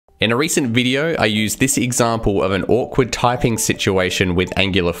In a recent video, I used this example of an awkward typing situation with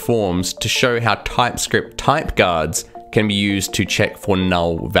Angular forms to show how TypeScript type guards can be used to check for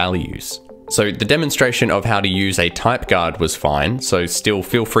null values. So the demonstration of how to use a type guard was fine, so still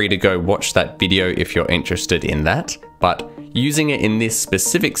feel free to go watch that video if you're interested in that. But using it in this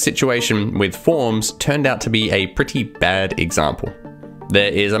specific situation with forms turned out to be a pretty bad example. There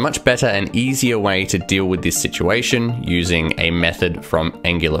is a much better and easier way to deal with this situation using a method from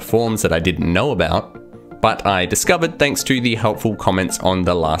Angular forms that I didn't know about, but I discovered thanks to the helpful comments on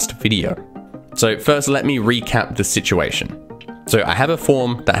the last video. So first, let me recap the situation. So I have a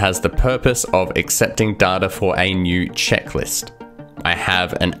form that has the purpose of accepting data for a new checklist. I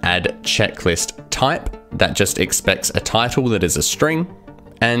have an add checklist type that just expects a title that is a string,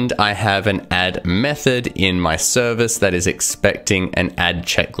 and I have an add method in my service that is expecting an add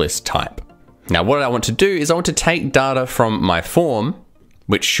checklist type. Now what I want to do is I want to take data from my form,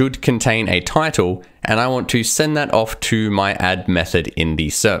 which should contain a title, and I want to send that off to my add method in the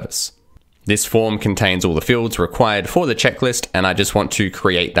service. This form contains all the fields required for the checklist, and I just want to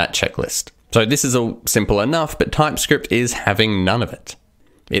create that checklist. So this is all simple enough, but TypeScript is having none of it.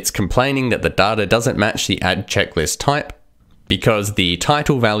 It's complaining that the data doesn't match the add checklist type because the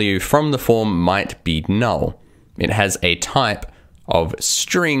title value from the form might be null. It has a type of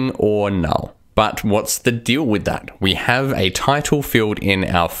string or null. But what's the deal with that? We have a title field in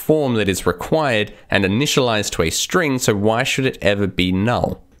our form that is required and initialized to a string, so why should it ever be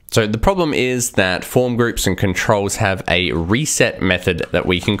null? So the problem is that form groups and controls have a reset method that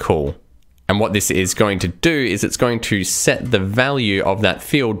we can call. And what this is going to do is it's going to set the value of that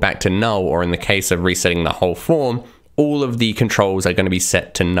field back to null, or in the case of resetting the whole form, all of the controls are going to be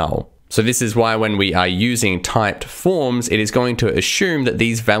set to null. So this is why when we are using typed forms, it is going to assume that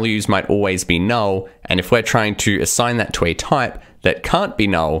these values might always be null. And if we're trying to assign that to a type that can't be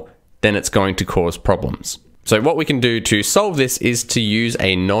null, then it's going to cause problems. So what we can do to solve this is to use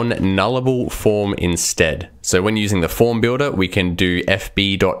a nonNullable form instead. So when using the form builder, we can do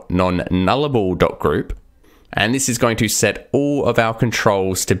fb.nonNullable.group, and this is going to set all of our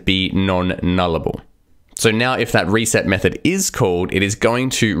controls to be nonNullable. So now if that reset method is called, it is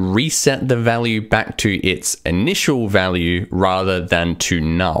going to reset the value back to its initial value rather than to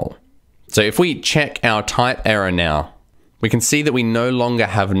null. So if we check our type error now, we can see that we no longer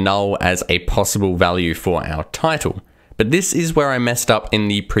have null as a possible value for our title. But this is where I messed up in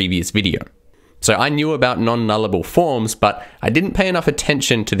the previous video. So I knew about nonNullable forms, but I didn't pay enough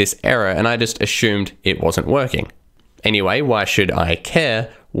attention to this error and I just assumed it wasn't working. Anyway, why should I care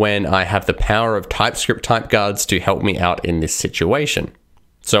when I have the power of TypeScript type guards to help me out in this situation?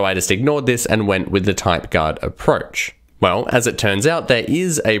 So I just ignored this and went with the type guard approach. Well, as it turns out, there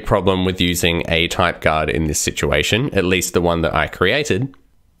is a problem with using a type guard in this situation, at least the one that I created.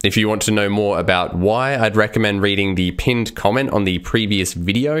 If you want to know more about why, I'd recommend reading the pinned comment on the previous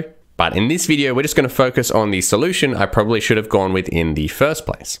video. But in this video, we're just going to focus on the solution I probably should have gone with in the first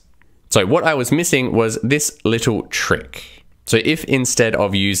place. So what I was missing was this little trick. So if instead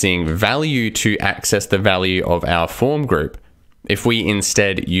of using value to access the value of our form group, if we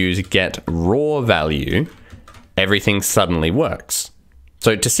instead use getRawValue, everything suddenly works.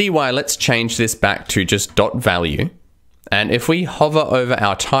 So to see why, let's change this back to just .value. And if we hover over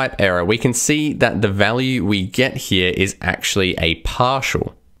our type error, we can see that the value we get here is actually a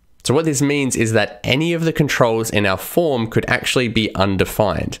partial. So what this means is that any of the controls in our form could actually be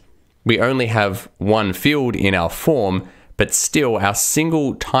undefined. We only have one field in our form, but still our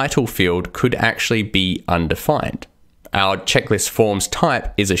single title field could actually be undefined. Our checklist forms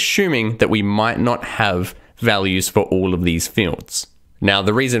type is assuming that we might not have values for all of these fields. Now,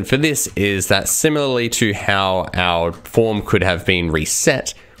 the reason for this is that similarly to how our form could have been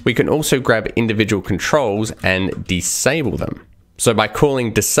reset, we can also grab individual controls and disable them. So by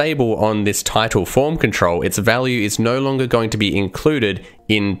calling disable on this title form control, its value is no longer going to be included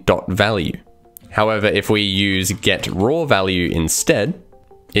in .value. However, if we use getRawValue instead,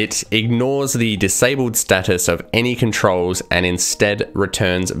 it ignores the disabled status of any controls and instead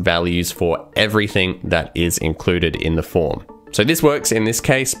returns values for everything that is included in the form. So this works in this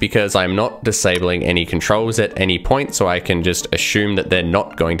case because I'm not disabling any controls at any point, so I can just assume that they're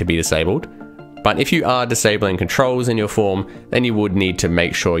not going to be disabled. But if you are disabling controls in your form, then you would need to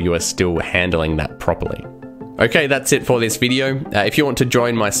make sure you are still handling that properly. Okay, that's it for this video. If you want to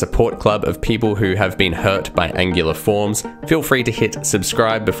join my support club of people who have been hurt by Angular forms, feel free to hit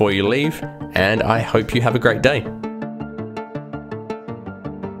subscribe before you leave, and I hope you have a great day.